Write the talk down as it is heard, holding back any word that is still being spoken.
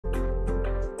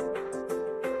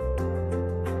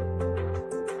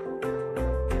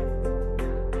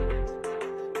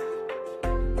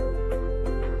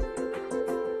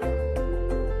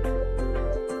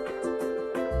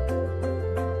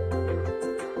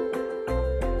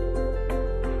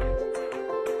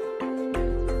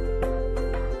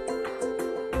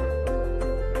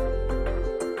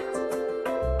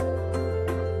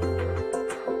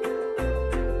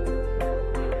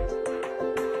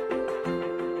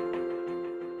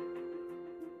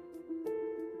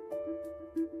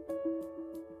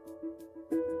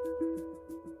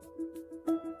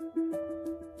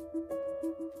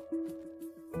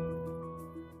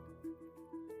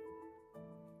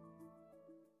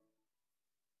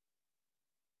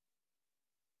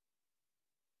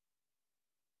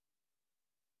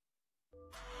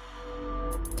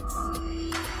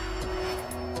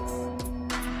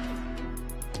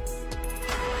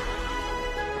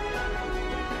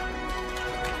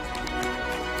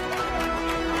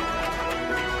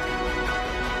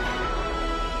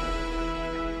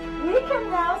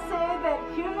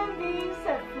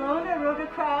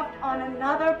on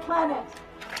another planet.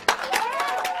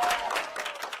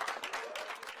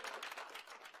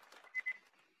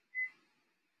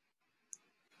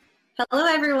 Hello,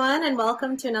 everyone, and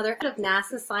welcome to another episode of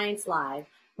NASA Science Live.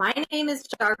 My name is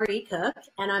Jari Cook,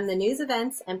 and I'm the News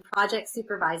Events and Project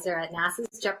Supervisor at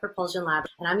NASA's Jet Propulsion Lab,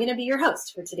 and I'm going to be your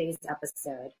host for today's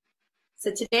episode.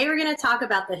 So today we're going to talk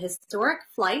about the historic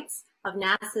flights of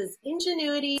NASA's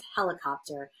Ingenuity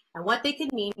helicopter and what they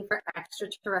could mean for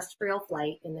extraterrestrial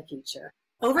flight in the future.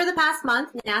 Over the past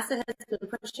month, NASA has been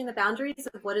pushing the boundaries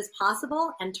of what is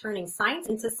possible and turning science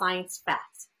into science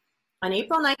fact. On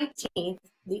April 19th,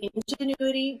 the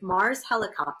Ingenuity Mars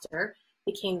Helicopter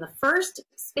became the first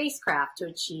spacecraft to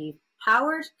achieve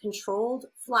powered, controlled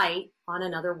flight on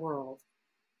another world.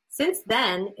 Since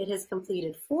then, it has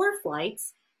completed 4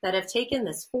 flights that have taken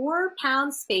this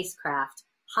 4-pound spacecraft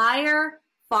higher,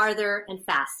 farther, and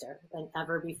faster than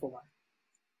ever before.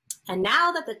 And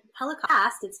now that the helicopter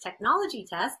passed its technology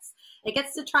tests, it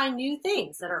gets to try new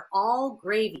things that are all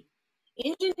gravy.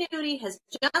 Ingenuity has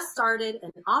just started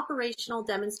an operational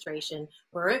demonstration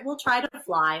where it will try to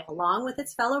fly along with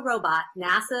its fellow robot,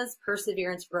 NASA's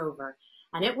Perseverance rover,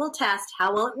 and it will test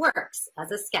how well it works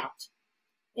as a scout.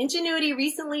 Ingenuity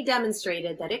recently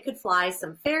demonstrated that it could fly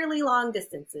some fairly long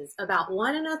distances, about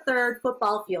 1 1/3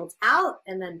 football fields out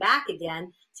and then back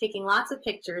again, taking lots of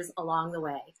pictures along the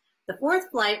way. The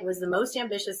 4th flight was the most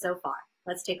ambitious so far.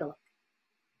 Let's take a look.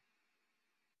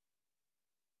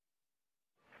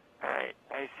 All right,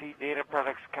 I see data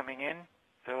products coming in,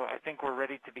 so I think we're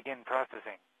ready to begin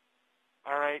processing.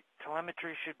 All right,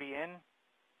 telemetry should be in.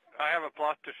 I have a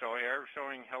plot to show here,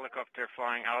 showing helicopter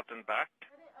flying out and back.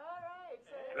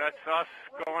 That's us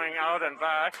going out and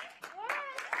back.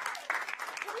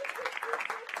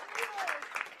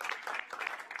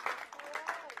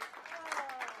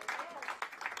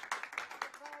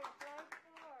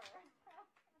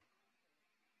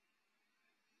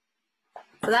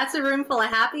 So that's a room full of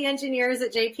happy engineers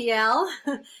at JPL.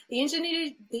 The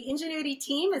Ingenuity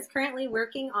team is currently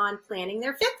working on planning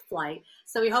their 5th flight.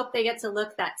 So we hope they get to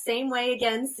look that same way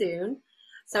again soon.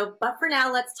 But for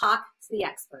now, let's talk to the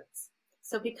experts.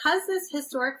 So because this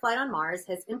historic flight on Mars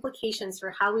has implications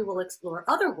for how we will explore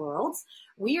other worlds,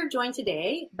 we are joined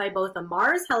today by both a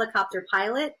Mars helicopter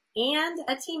pilot and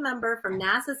a team member from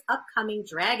NASA's upcoming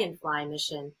Dragonfly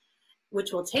mission,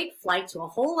 which will take flight to a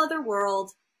whole other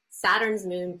world, Saturn's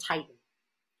moon Titan.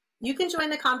 You can join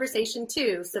the conversation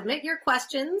too. Submit your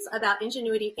questions about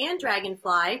Ingenuity and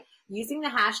Dragonfly using the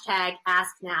hashtag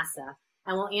AskNASA,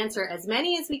 and we'll answer as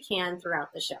many as we can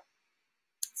throughout the show.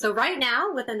 So right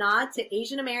now, with a nod to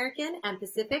Asian American and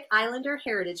Pacific Islander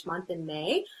Heritage Month in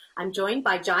May, I'm joined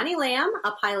by Johnny Lamb,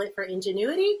 a pilot for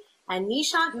Ingenuity, and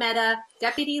Nishant Mehta,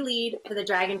 Deputy Lead for the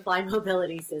Dragonfly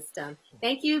Mobility System.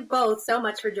 Thank you both so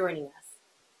much for joining us.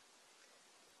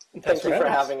 Thank you for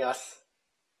having us.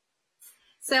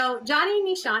 So Johnny and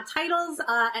Nishant, titles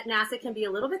at NASA can be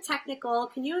a little bit technical.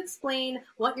 Can you explain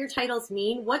what your titles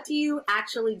mean? What do you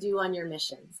actually do on your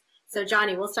missions? So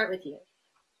Johnny, we'll start with you.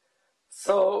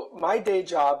 So my day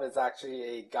job is actually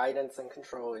a guidance and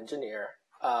control engineer,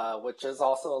 which is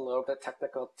also a little bit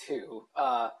technical too.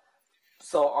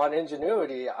 So on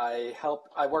Ingenuity,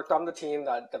 I worked on the team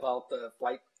that developed the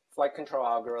flight control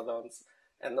algorithms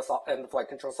and the flight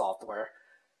control software.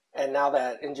 And now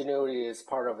that Ingenuity is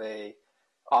part of a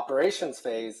operations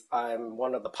phase, I'm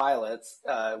one of the pilots,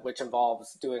 which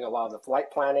involves doing a lot of the flight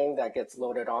planning that gets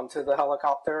loaded onto the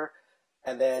helicopter,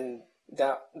 and then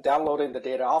downloading the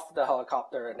data off the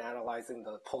helicopter and analyzing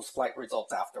the post-flight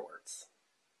results afterwards.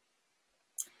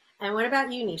 And what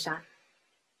about you, Nishant?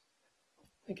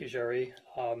 Thank you, Jerry.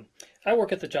 I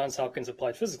work at the Johns Hopkins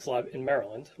Applied Physics Lab in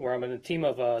Maryland, where I'm in a team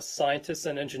of scientists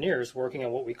and engineers working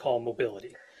on what we call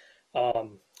mobility.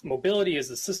 Mobility is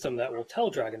the system that will tell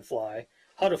Dragonfly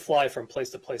how to fly from place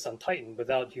to place on Titan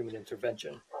without human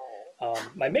intervention.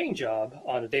 My main job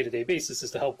on a day-to-day basis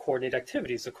is to help coordinate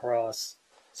activities across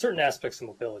certain aspects of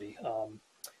mobility.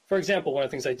 For example, one of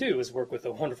the things I do is work with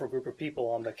a wonderful group of people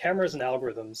on the cameras and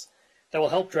algorithms that will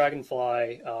help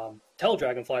Dragonfly tell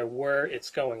Dragonfly where it's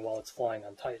going while it's flying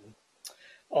on Titan.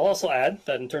 I'll also add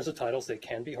that in terms of titles, they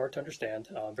can be hard to understand,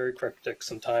 very cryptic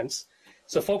sometimes.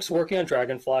 So folks working on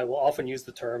Dragonfly will often use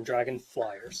the term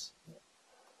Dragonflyers.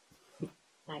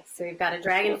 Nice. So we've got a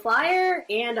Dragonflyer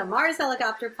and a Mars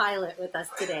helicopter pilot with us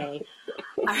today.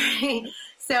 All right.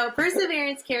 So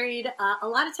Perseverance carried a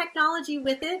lot of technology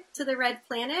with it to the Red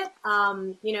Planet.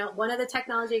 One of the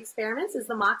technology experiments is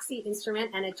the MOXIE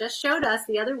instrument, and it just showed us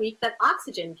the other week that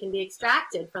oxygen can be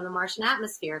extracted from the Martian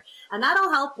atmosphere. And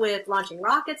that'll help with launching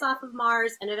rockets off of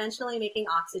Mars and eventually making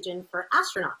oxygen for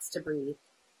astronauts to breathe.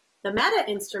 The META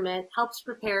instrument helps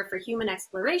prepare for human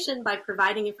exploration by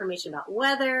providing information about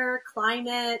weather,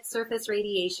 climate, surface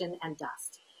radiation, and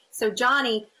dust. So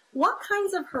Johnny, what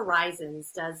kinds of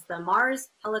horizons does the Mars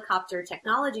helicopter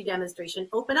technology demonstration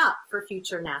open up for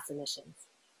future NASA missions?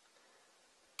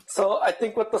 So I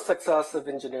think with the success of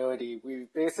Ingenuity,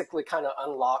 we've basically kind of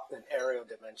unlocked an aerial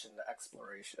dimension to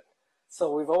exploration.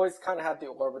 So we've always kind of had the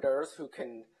orbiters who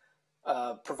can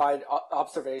provide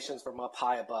observations from up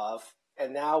high above,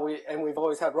 and now we've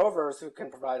always had rovers who can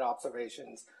provide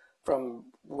observations from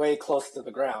way close to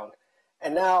the ground.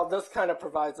 And now this kind of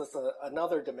provides us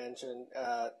another dimension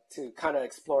to kind of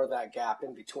explore that gap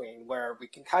in between, where we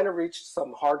can kind of reach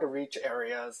some hard to reach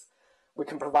areas. We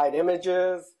can provide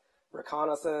images,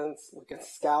 reconnaissance, we can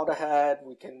scout ahead,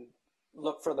 we can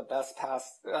look for the best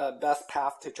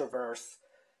path to traverse.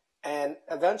 And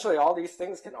eventually all these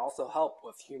things can also help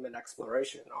with human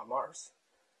exploration on Mars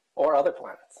or other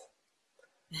planets.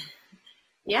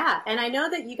 Yeah, and I know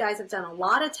that you guys have done a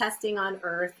lot of testing on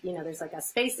Earth. You know, there's like a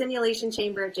space simulation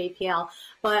chamber at JPL,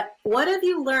 but what have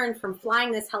you learned from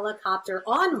flying this helicopter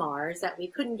on Mars that we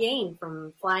couldn't gain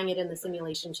from flying it in the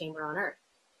simulation chamber on Earth?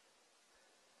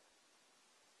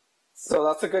 So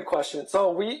that's a good question. So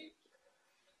we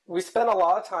spent a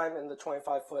lot of time in the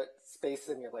 25-foot space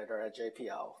simulator at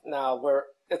JPL. Now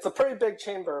it's a pretty big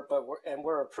chamber, but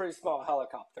we're a pretty small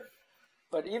helicopter.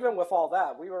 But even with all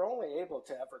that, we were only able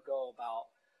to ever go about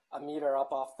a meter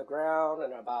up off the ground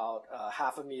and about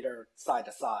half a meter side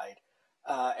to side.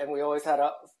 And we always had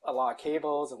a lot of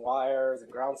cables and wires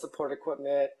and ground support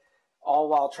equipment, all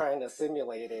while trying to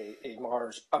simulate a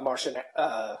Martian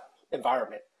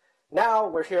environment. Now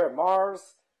we're here at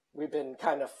Mars. We've been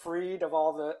kind of freed of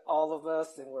all of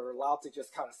this, and we're allowed to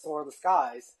just kind of soar the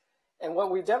skies. And what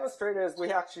we demonstrated is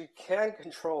we actually can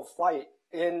control flight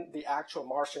in the actual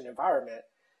Martian environment.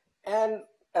 And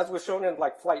as was shown in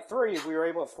like Flight 3, we were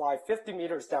able to fly 50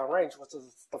 meters downrange, which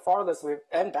is the farthest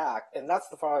and back, and that's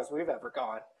the farthest we've ever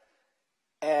gone.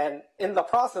 And in the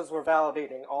process, we're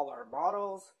validating all our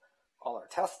models, all our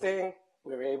testing.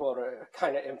 We were able to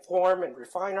kind of inform and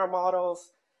refine our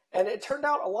models. And it turned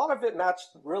out a lot of it matched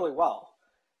really well.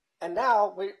 And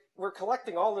now we're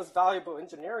collecting all this valuable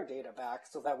engineering data back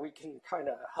so that we can kind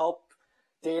of help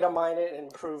data mine it and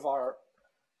improve our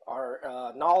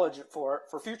knowledge for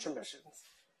future missions.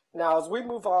 Now, as we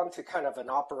move on to kind of an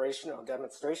operational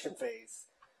demonstration phase,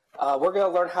 we're going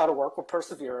to learn how to work with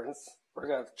Perseverance. We're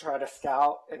going to try to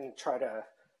scout and try to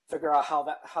figure out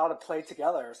how to play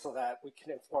together so that we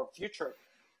can inform future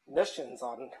missions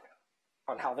on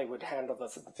how they would handle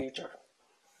this in the future.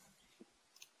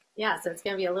 Yeah, so it's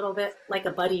going to be a little bit like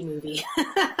a buddy movie.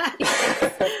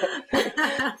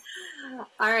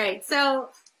 All right, so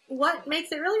what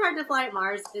makes it really hard to fly at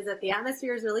Mars is that the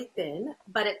atmosphere is really thin,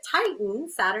 but at Titan,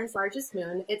 Saturn's largest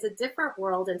moon, it's a different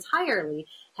world entirely,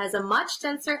 has a much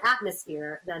denser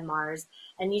atmosphere than Mars.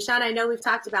 And Yishan, I know we've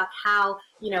talked about how,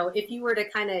 if you were to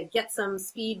kind of get some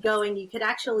speed going, you could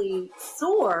actually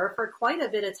soar for quite a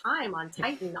bit of time on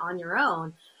Titan on your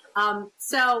own.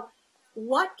 So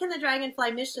what can the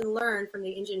Dragonfly mission learn from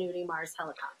the Ingenuity Mars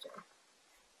helicopter?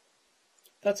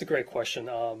 That's a great question.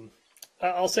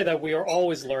 I'll say that we are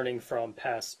always learning from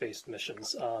past space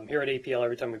missions. Here at APL,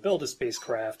 every time we build a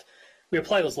spacecraft, we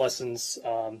apply those lessons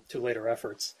to later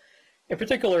efforts. In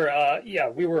particular,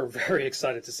 we were very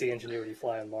excited to see Ingenuity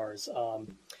fly on Mars.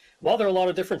 While there are a lot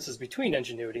of differences between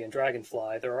Ingenuity and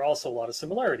Dragonfly, there are also a lot of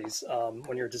similarities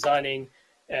when you're designing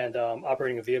and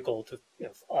operating a vehicle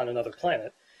on another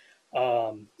planet,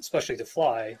 especially to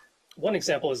fly. One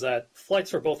example is that flights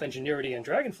for both Ingenuity and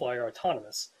Dragonfly are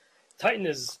autonomous. Titan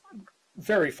is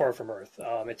very far from Earth.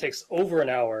 It takes over an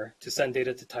hour to send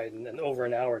data to Titan and over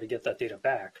an hour to get that data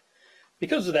back.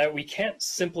 Because of that, we can't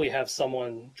simply have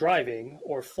someone driving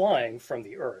or flying from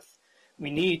the Earth.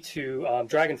 We need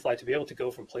Dragonfly to be able to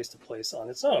go from place to place on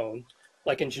its own,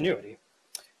 like Ingenuity.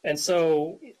 And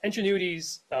so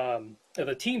Ingenuity's,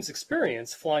 the team's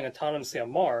experience flying autonomously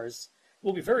on Mars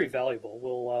will be very valuable.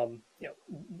 We'll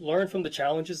learn from the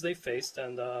challenges they faced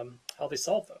and how they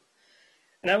solved them.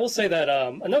 And I will say that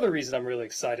another reason I'm really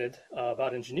excited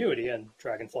about Ingenuity and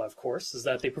Dragonfly, of course, is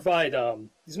that they provide,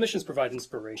 these missions provide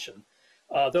inspiration.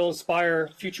 They'll inspire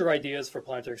future ideas for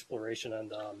planetary exploration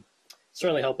and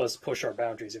certainly help us push our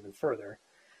boundaries even further.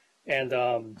 And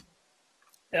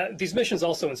these missions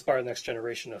also inspire the next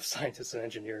generation of scientists and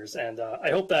engineers. And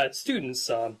I hope that students,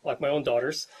 like my own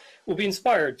daughters, will be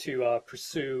inspired to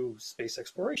pursue space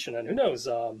exploration. And who knows,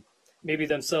 maybe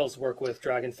themselves work with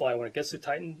Dragonfly when it gets to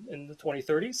Titan in the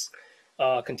 2030s,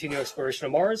 continue exploration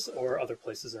of Mars or other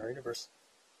places in our universe.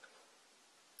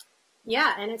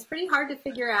 Yeah, and it's pretty hard to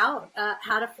figure out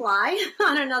how to fly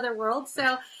on another world.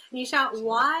 So, Nisha,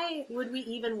 why would we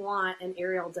even want an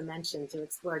aerial dimension to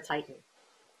explore Titan?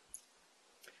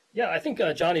 Yeah, I think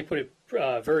Johnny put it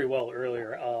very well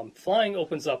earlier. Flying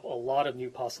opens up a lot of new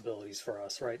possibilities for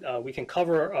us, right? We can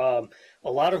cover a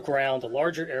lot of ground, a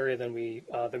larger area than we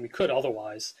could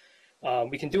otherwise.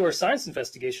 We can do our science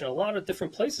investigation in a lot of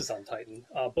different places on Titan,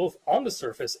 both on the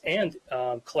surface and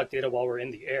collect data while we're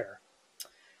in the air.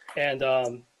 And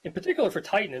in particular for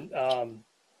Titan,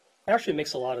 actually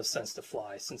makes a lot of sense to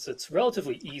fly since it's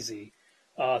relatively easy.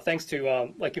 Thanks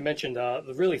to, like you mentioned,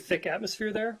 the really thick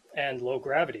atmosphere there and low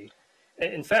gravity.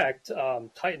 In fact,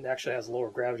 Titan actually has lower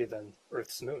gravity than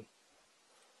Earth's moon.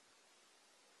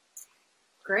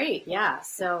 Great, yeah.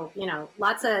 So,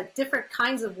 lots of different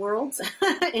kinds of worlds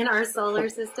in our solar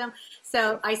system.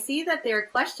 So I see that there are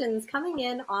questions coming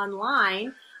in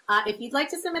online. If you'd like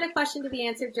to submit a question to be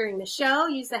answered during the show,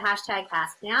 use the hashtag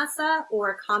AskNASA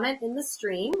or comment in the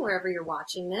stream wherever you're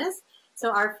watching this.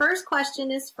 So our first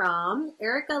question is from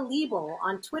Erica Liebel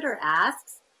on Twitter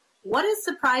asks, what has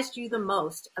surprised you the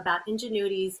most about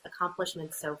Ingenuity's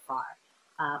accomplishments so far?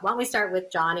 Why don't we start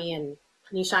with Johnny, and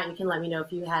Nishant, you can let me know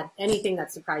if you had anything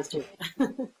that surprised you.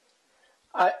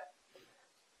 I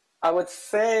would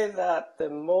say that the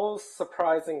most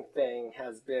surprising thing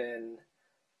has been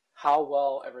how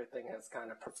well everything has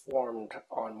kind of performed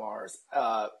on Mars.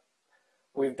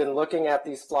 We've been looking at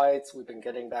these flights, we've been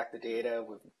getting back the data,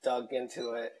 we've dug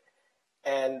into it,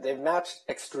 and they've matched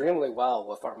extremely well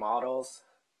with our models,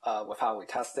 with how we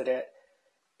tested it,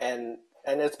 and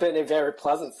it's been a very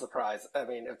pleasant surprise. I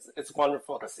mean, it's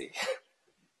wonderful to see.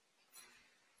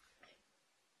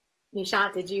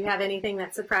 Nishant, did you have anything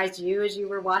that surprised you as you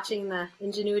were watching the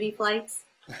Ingenuity flights?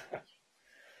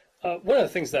 One of the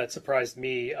things that surprised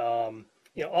me,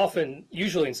 often,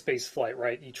 usually in space flight,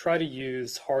 right, you try to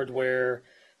use hardware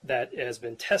that has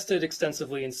been tested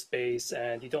extensively in space,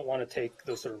 and you don't want to take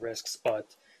those sort of risks.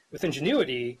 But with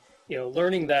Ingenuity,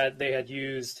 learning that they had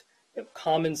used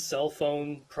common cell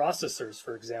phone processors,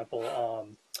 for example,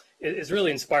 is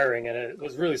really inspiring, and it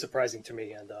was really surprising to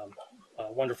me and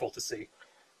wonderful to see.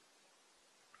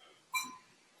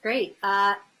 Great.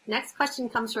 Next question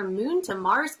comes from Moon to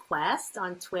Mars Quest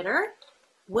on Twitter.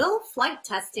 Will flight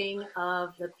testing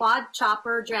of the quad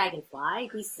chopper Dragonfly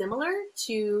be similar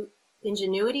to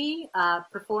Ingenuity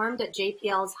performed at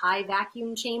JPL's high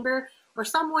vacuum chamber, or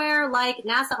somewhere like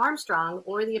NASA Armstrong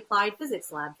or the Applied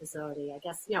Physics Lab facility? I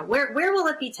guess, where will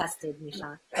it be tested,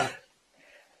 Nishant?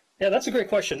 Yeah, that's a great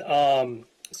question.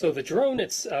 So the drone,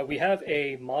 we have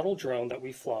a model drone that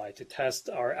we fly to test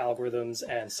our algorithms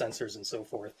and sensors and so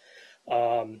forth.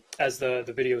 As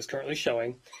the video is currently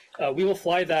showing, we will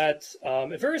fly that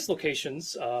at various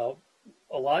locations, a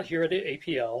lot here at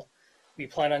APL. We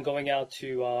plan on going out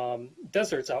to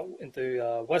deserts out in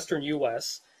the western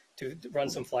U.S. to run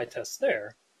some flight tests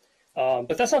there.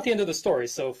 But that's not the end of the story.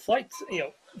 So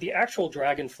the actual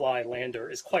Dragonfly lander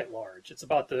is quite large. It's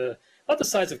about the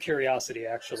size of Curiosity,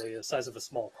 actually, the size of a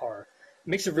small car. It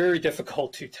makes it very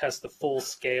difficult to test the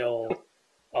full-scale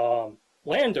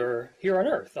lander here on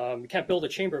Earth. We can't build a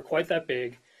chamber quite that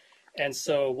big. And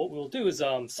so what we'll do is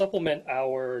supplement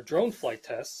our drone flight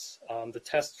tests, the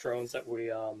test drones that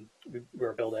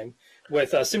we're building,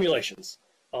 with simulations.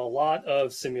 A lot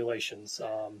of simulations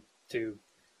to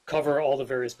cover all the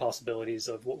various possibilities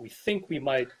of what we think we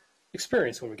might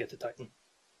experience when we get to Titan.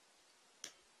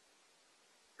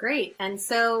 Great. And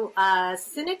so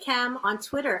Cinechem on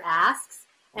Twitter asks,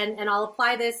 and I'll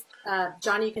apply this,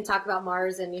 Johnny, you can talk about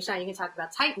Mars, and Nisha, you can talk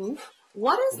about Titan.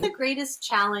 What is the greatest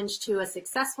challenge to a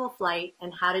successful flight,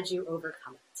 and how did you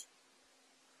overcome it?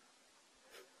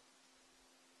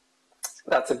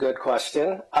 That's a good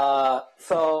question.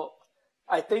 So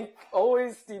I think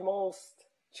always the most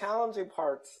challenging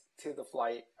parts to the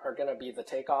flight are going to be the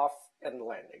takeoff and the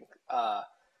landing.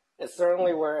 It's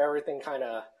certainly where everything kind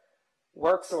of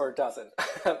works or doesn't.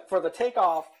 For the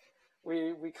takeoff,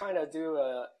 we kind of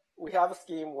we have a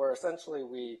scheme where essentially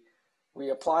we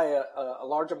apply a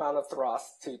large amount of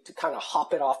thrust to kind of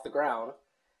hop it off the ground.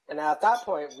 And at that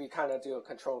point, we kind of do a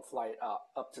controlled flight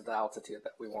up to the altitude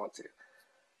that we want to.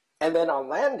 And then on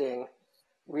landing,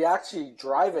 we actually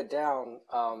drive it down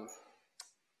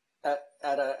at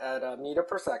a meter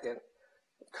per second,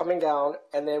 coming down,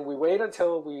 and then we wait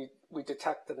until we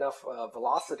detect enough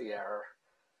velocity error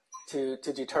to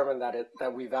determine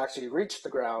that we've actually reached the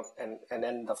ground and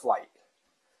end the flight.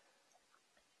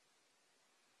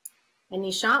 And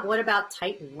Nishant, what about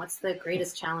Titan? What's the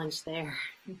greatest challenge there?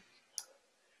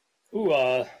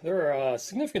 There are a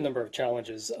significant number of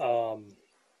challenges.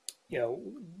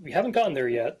 we haven't gotten there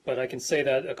yet, but I can say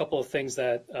that a couple of things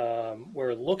that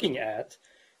we're looking at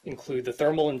include the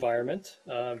thermal environment.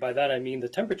 By that I mean the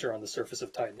temperature on the surface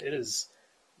of Titan. It is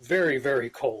very, very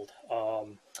cold,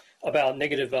 about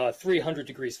negative 300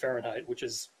 degrees Fahrenheit, which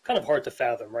is kind of hard to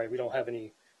fathom, right? We don't have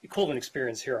any equivalent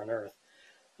experience here on Earth.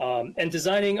 And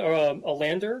designing a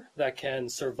lander that can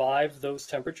survive those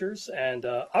temperatures and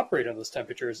operate on those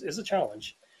temperatures is a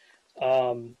challenge.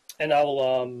 And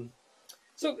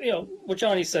so, what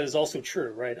Johnny said is also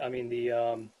true, right? I mean,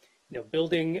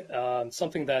 building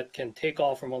something that can take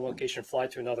off from one location, fly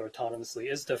to another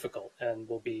autonomously is difficult, and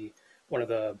will be one of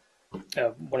the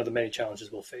many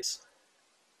challenges we'll face.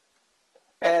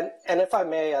 And if I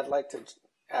may, I'd like to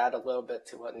add a little bit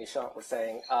to what Nishant was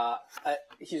saying.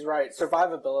 He's right.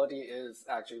 Survivability is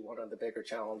actually one of the bigger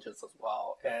challenges as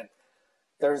well. And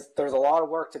there's a lot of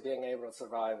work to being able to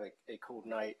survive a cold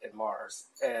night in Mars,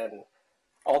 and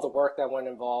all the work that went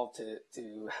involved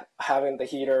to having the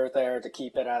heater there to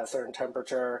keep it at a certain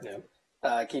temperature,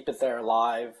 keep it there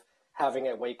alive, having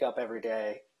it wake up every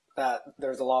day.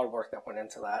 There's a lot of work that went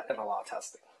into that and a lot of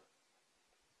testing.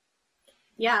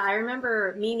 Yeah, I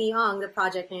remember Mimi Ong, the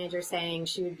project manager, saying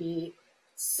she would be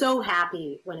so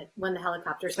happy when the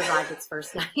helicopter survived its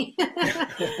first night.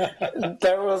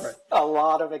 There was a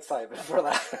lot of excitement for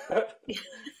that.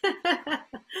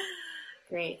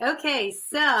 Great. Okay,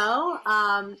 so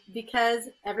because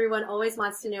everyone always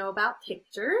wants to know about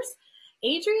pictures,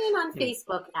 Adrian on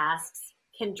Facebook asks,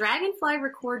 can Dragonfly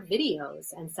record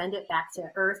videos and send it back to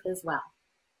Earth as well?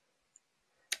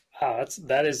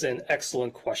 That is an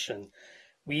excellent question.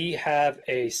 We have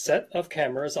a set of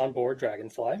cameras on board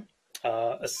Dragonfly,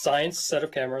 a science set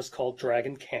of cameras called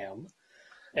Dragon Cam,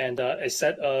 and a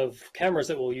set of cameras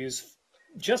that we'll use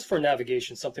just for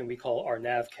navigation, something we call our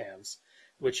nav cams,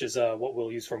 which is what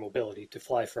we'll use for mobility to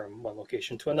fly from one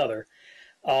location to another.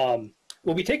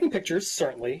 We'll be taking pictures,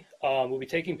 certainly. We'll be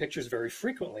taking pictures very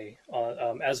frequently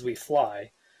as we fly.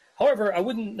 However, I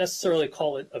wouldn't necessarily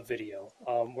call it a video.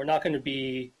 We're not going to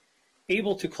be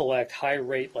able to collect high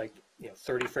rate, like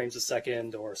 30 frames a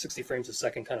second or 60 frames a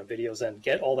second kind of videos and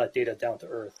get all that data down to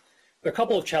Earth. There are a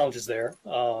couple of challenges there.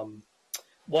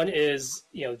 One is,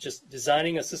 just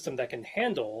designing a system that can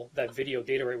handle that video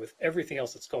data rate with everything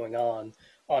else that's going on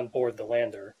board the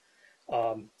lander.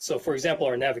 So, for example,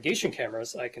 our navigation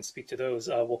cameras, I can speak to those,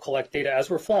 will collect data as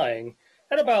we're flying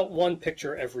at about 1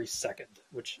 picture every second,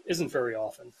 which isn't very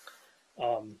often.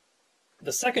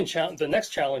 The next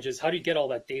challenge is how do you get all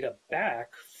that data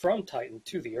back from Titan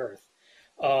to the Earth?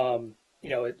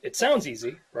 It sounds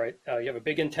easy, right? You have a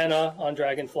big antenna on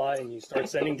Dragonfly and you start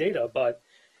sending data, but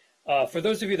for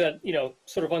those of you that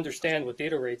sort of understand what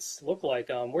data rates look like,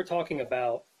 we're talking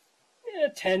about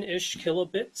 10-ish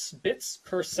bits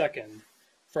per second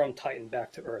from Titan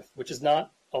back to Earth, which is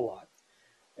not a lot.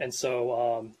 And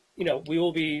so, we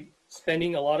will be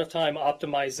spending a lot of time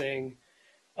optimizing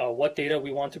what data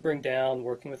we want to bring down,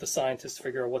 working with the scientists to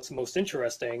figure out what's most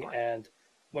interesting, and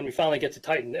when we finally get to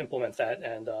Titan, implement that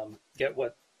and get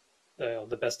what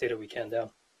the best data we can down.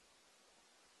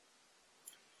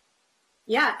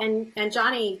 Yeah, and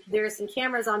Johnny, there are some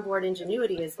cameras on board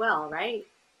Ingenuity as well, right?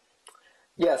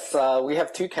 Yes, we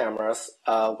have 2 cameras.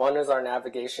 One is our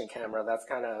navigation camera. That's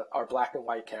kind of our black and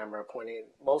white camera, pointing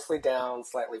mostly down,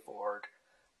 slightly forward.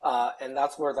 And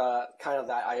that's where the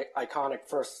iconic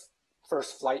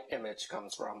first flight image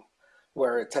comes from,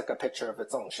 where it took a picture of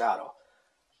its own shadow.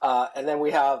 And then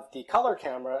we have the color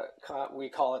camera. We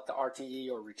call it the RTE,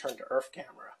 or Return to Earth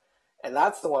camera. And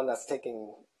that's the one that's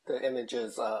taking the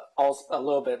images also a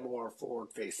little bit more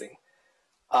forward facing.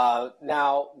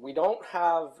 Now, we don't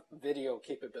have video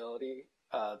capability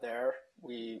there.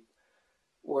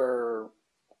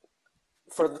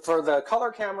 For the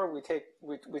color camera, we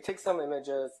take some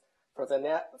images. For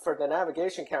the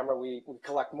navigation camera, we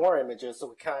collect more images, so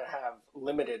we kind of have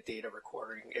limited data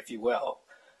recording, if you will.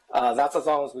 That's as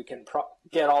long as we can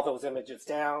get all those images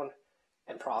down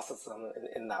and process them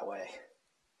in that way.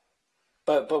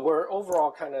 But we're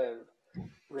overall kind of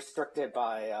restricted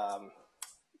by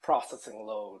processing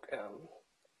load.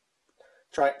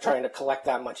 Trying to collect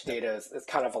that much data is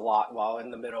kind of a lot while in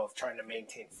the middle of trying to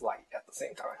maintain flight at the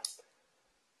same time.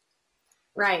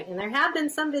 Right, and there have been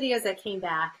some videos that came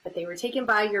back, but they were taken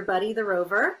by your buddy, the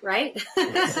rover, right?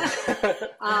 And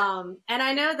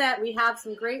I know that we have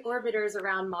some great orbiters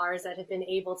around Mars that have been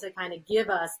able to kind of give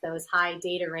us those high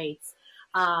data rates.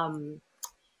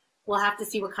 We'll have to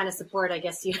see what kind of support, I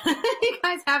guess, you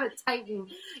guys have at Titan.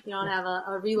 You don't have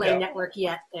a relay network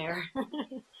yet there.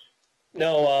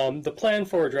 No, the plan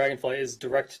for Dragonfly is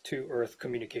direct to Earth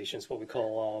communications, what we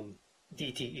call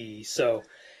DTE. So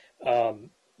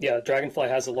yeah, Dragonfly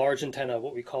has a large antenna,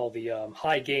 what we call the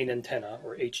high gain antenna,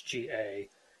 or HGA,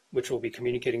 which will be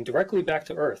communicating directly back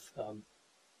to Earth.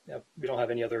 Yeah, we don't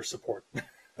have any other support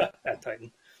at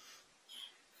Titan.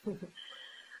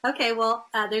 Okay, well,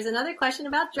 there's another question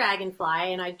about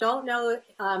Dragonfly, and I don't know,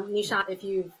 Nishant, if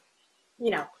you've,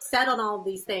 said on all of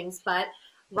these things, but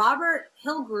Robert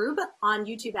Hilgrub on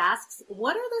YouTube asks,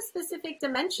 what are the specific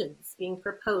dimensions being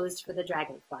proposed for the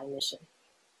Dragonfly mission?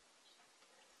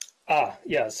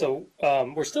 Yeah, so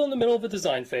we're still in the middle of a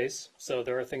design phase, so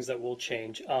there are things that will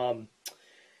change.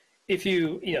 If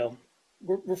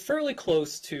we're fairly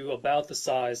close to about the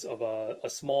size of a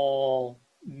small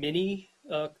mini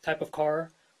type of car,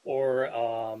 or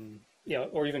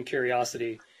or even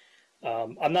Curiosity.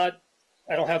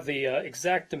 I don't have the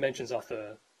exact dimensions off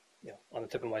the on the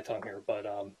tip of my tongue here, but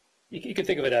you can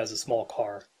think of it as a small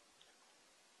car.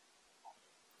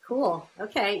 Cool.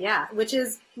 Okay, yeah, which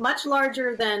is much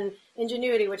larger than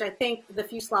Ingenuity, which I think the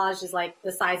fuselage is like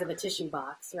the size of a tissue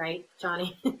box, right,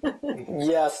 Johnny?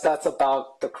 Yes, that's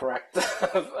about the correct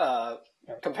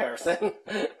comparison.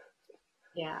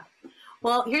 Yeah.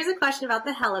 Well, here's a question about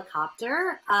the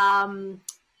helicopter.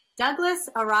 Douglas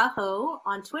Araujo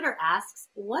on Twitter asks,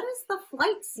 what is the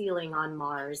flight ceiling on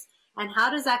Mars, and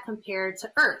how does that compare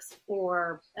to Earth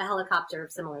for a helicopter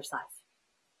of similar size?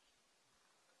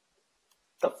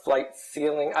 The flight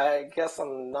ceiling, I guess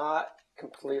I'm not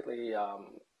completely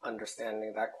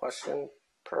understanding that question,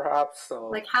 perhaps. So,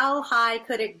 like, how high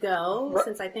could it go?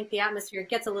 Since I think the atmosphere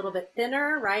gets a little bit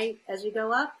thinner, right, as you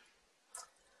go up?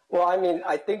 Well, I mean,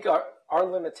 I think our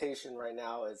limitation right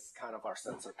now is kind of our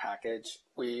sensor package.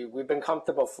 We've been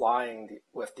comfortable flying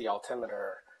with the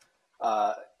altimeter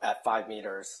at 5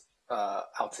 meters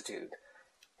altitude.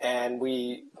 And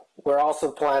we're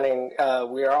also planning,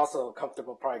 we are also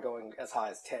comfortable probably going as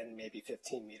high as 10, maybe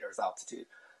 15 meters altitude.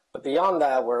 But beyond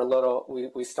that,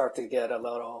 we start to get a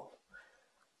little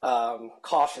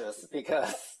cautious,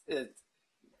 because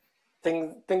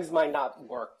things might not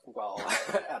work well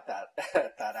at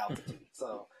that altitude.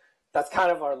 So that's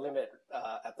kind of our limit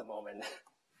at the moment.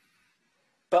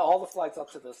 But all the flights up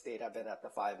to this date have been at the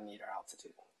 5-meter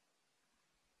altitude.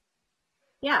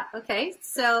 Yeah, okay.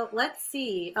 So let's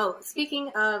see. Oh, speaking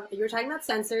of, you were talking about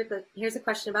sensor, but here's a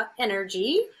question about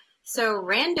energy. So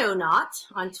Randonaut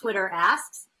on Twitter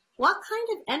asks, what kind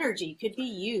of energy could be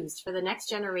used for the next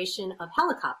generation of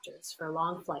helicopters for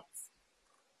long flights?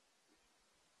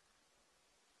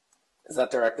 Is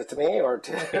that directed to me or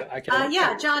to?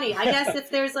 Yeah, Johnny, I guess if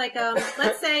there's like,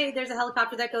 let's say there's a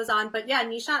helicopter that goes on, but yeah,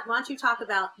 Nishant, why don't you talk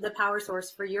about the power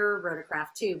source for your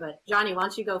rotorcraft too? But Johnny, why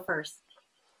don't you go first?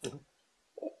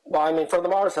 Well, I mean, for the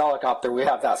Mars helicopter, we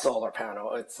have that solar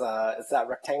panel. It's that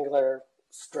rectangular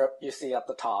strip you see at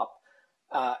the top,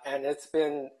 and it's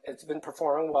been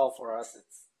performing well for us.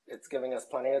 It's giving us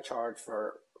plenty of charge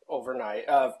for overnight,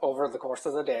 over the course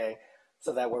of the day,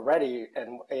 so that we're ready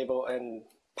and able and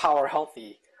power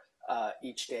healthy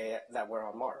each day that we're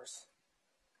on Mars.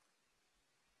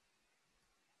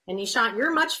 And Nishant,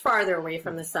 you're much farther away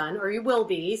from the sun, or you will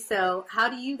be. So how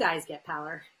do you guys get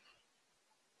power?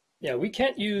 Yeah, we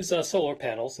can't use solar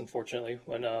panels, unfortunately,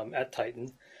 when at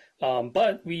Titan.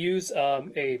 But we use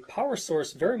a power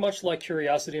source very much like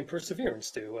Curiosity and Perseverance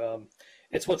do.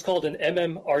 It's what's called an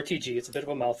MMRTG. It's a bit of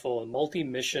a mouthful, a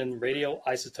multi-mission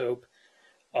radioisotope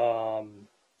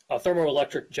a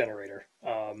thermoelectric generator.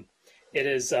 It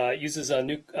uses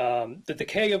the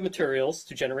decay of materials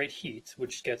to generate heat,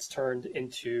 which gets turned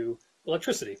into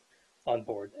electricity on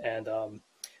board. And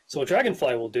so what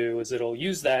Dragonfly will do is it'll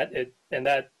use that, and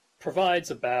that provides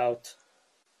about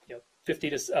 50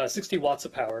 to 60 watts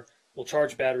of power. We'll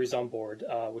charge batteries on board,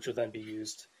 which will then be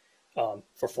used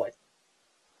for flight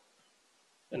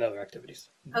and other activities.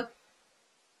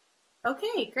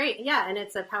 Okay, great. Yeah, and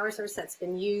it's a power source that's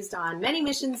been used on many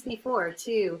missions before,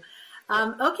 too.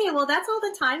 Okay, well, that's all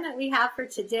the time that we have for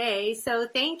today. So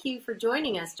thank you for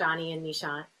joining us, Johnny and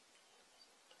Nishant.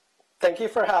 Thank you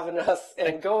for having us,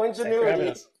 and go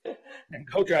Ingenuity. And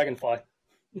go Dragonfly.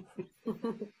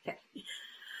 Okay.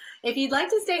 If you'd like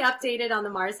to stay updated on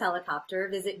the Mars helicopter,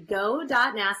 visit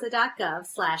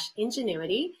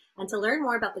go.nasa.gov/Ingenuity. And to learn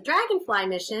more about the Dragonfly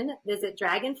mission, visit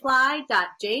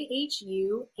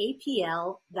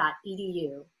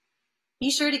dragonfly.jhuapl.edu.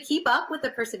 Be sure to keep up with the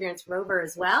Perseverance rover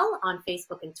as well on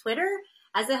Facebook and Twitter,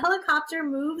 as the helicopter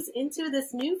moves into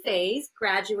this new phase,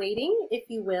 graduating, if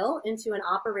you will, into an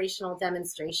operational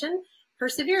demonstration.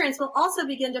 Perseverance will also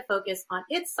begin to focus on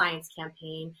its science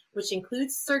campaign, which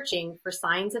includes searching for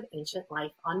signs of ancient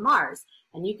life on Mars.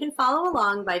 And you can follow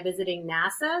along by visiting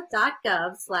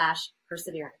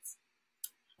nasa.gov/perseverance.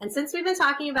 And since we've been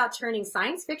talking about turning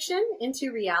science fiction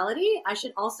into reality, I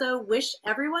should also wish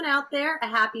everyone out there a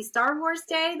happy Star Wars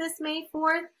Day this May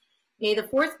 4th. May the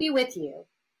 4th be with you.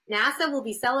 NASA will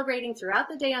be celebrating throughout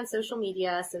the day on social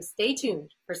media, so stay tuned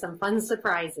for some fun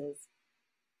surprises.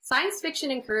 Science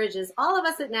fiction encourages all of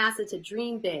us at NASA to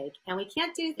dream big, and we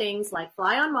can't do things like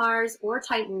fly on Mars or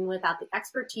Titan without the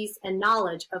expertise and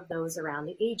knowledge of those around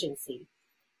the agency.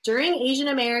 During Asian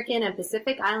American and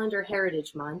Pacific Islander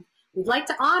Heritage Month, we'd like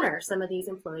to honor some of these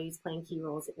employees playing key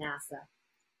roles at NASA.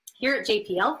 Here at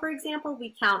JPL, for example,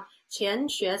 we count Chen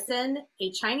Xuesen,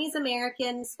 a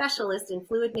Chinese-American specialist in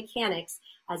fluid mechanics,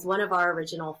 as one of our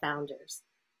original founders.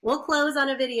 We'll close on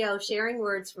a video sharing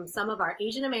words from some of our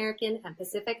Asian American and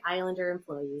Pacific Islander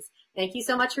employees. Thank you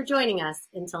so much for joining us.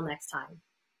 Until next time.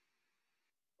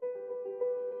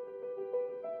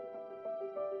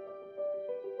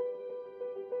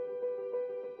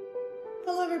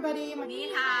 Hello everybody.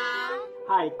 你好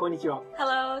Hi, こんにちは。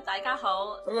 ，Hello，大家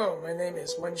好。 Hello, my name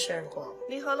is Wen Shan Kuang.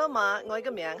 你好了嗎？我嘅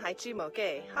名係朱無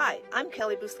基。Hi, I'm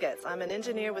Kelly Busquets. I'm an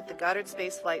engineer with the Goddard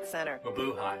Space Flight Center.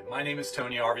 Mabuhay. My name is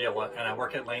Tony Arviola, and I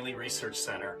work at Langley Research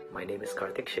Center. My name is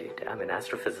Karthik Shade. I'm an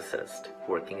astrophysicist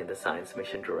working in the Science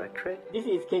Mission Directorate. This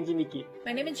is Kenji Miki.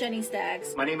 My name is Jenny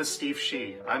Staggs. My name is Steve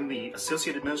Shi. I'm the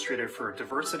Associate Administrator for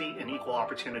Diversity and Equal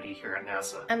Opportunity here at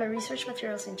NASA. I'm a research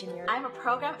materials engineer. I'm a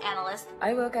program analyst.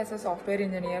 I work as a software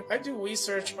engineer. I do research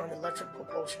on electric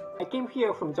propulsion. I came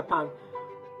here from Japan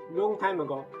long time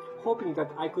ago, hoping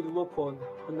that I could work for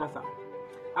NASA.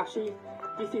 Actually,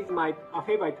 this is my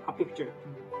favorite picture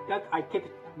that I kept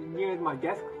near my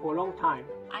desk for a long time.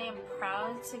 I am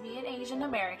proud to be an Asian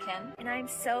American. And I'm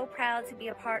so proud to be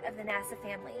a part of the NASA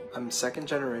family. I'm second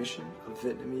generation of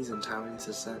Vietnamese and Taiwanese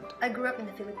descent. I grew up in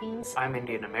the Philippines. I'm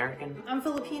Indian American. I'm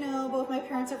Filipino. Both my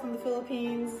parents are from the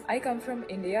Philippines. I come from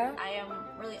India. I am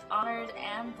really honored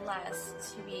and blessed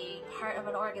to be part of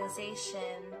an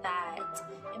organization that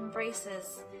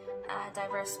embraces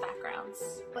diverse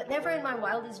backgrounds. But never in my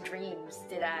wildest dreams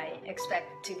did I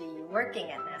expect to be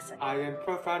working at NASA. I am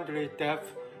profoundly deaf,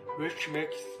 which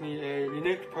makes me a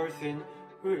unique person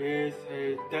who is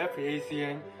a deaf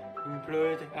Asian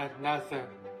employed at NASA.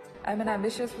 I'm an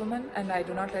ambitious woman and I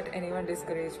do not let anyone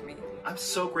discourage me. I'm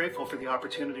so grateful for the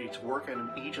opportunity to work at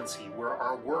an agency where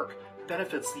our work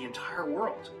benefits the entire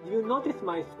world. You notice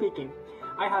my speaking.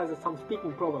 I have some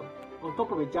speaking problem on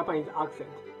top of a Japanese accent.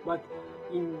 But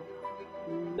in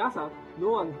NASA, no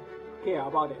one care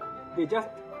about it. They just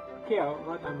care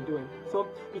what I'm doing. So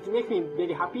it makes me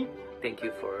very happy. Thank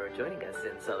you for joining us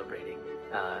in celebrating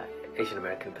Asian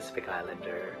American Pacific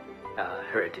Islander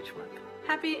Heritage Month.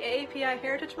 Happy AAPI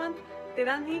Heritage Month.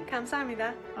 대단히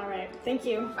감사합니다. All right, thank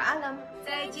you. Paalam.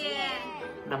 再见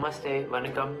Namaste,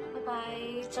 vanakkam. Bye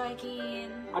bye. Joaquin.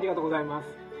 ありがとうございま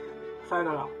す。さよ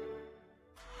なら。